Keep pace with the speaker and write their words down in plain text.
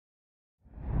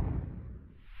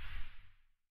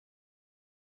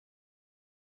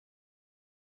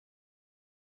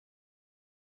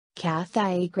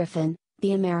Kathy Griffin,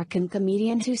 the American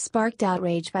comedian who sparked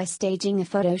outrage by staging a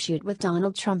photo shoot with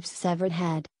Donald Trump's severed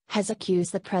head, has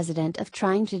accused the president of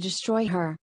trying to destroy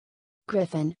her.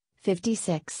 Griffin,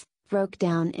 56, broke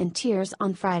down in tears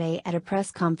on Friday at a press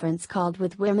conference called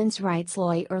with women's rights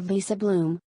lawyer Lisa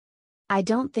Bloom. "I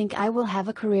don't think I will have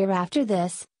a career after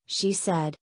this," she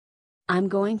said. "I'm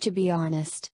going to be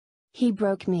honest. He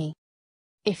broke me.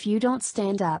 If you don't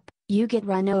stand up, you get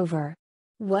run over.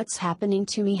 What's happening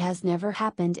to me has never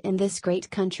happened in this great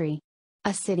country.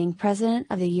 A sitting president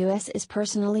of the US is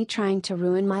personally trying to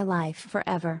ruin my life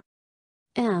forever."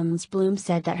 Ms. Bloom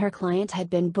said that her client had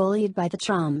been bullied by the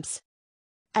Trumps.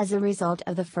 As a result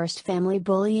of the first family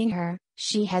bullying her,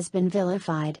 she has been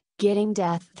vilified, getting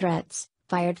death threats,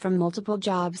 fired from multiple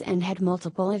jobs and had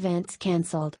multiple events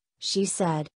cancelled, she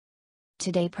said.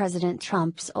 Today President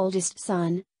Trump's oldest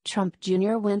son, Trump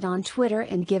Jr. went on Twitter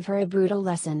and gave her a brutal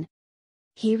lesson.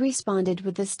 He responded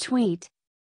with this tweet,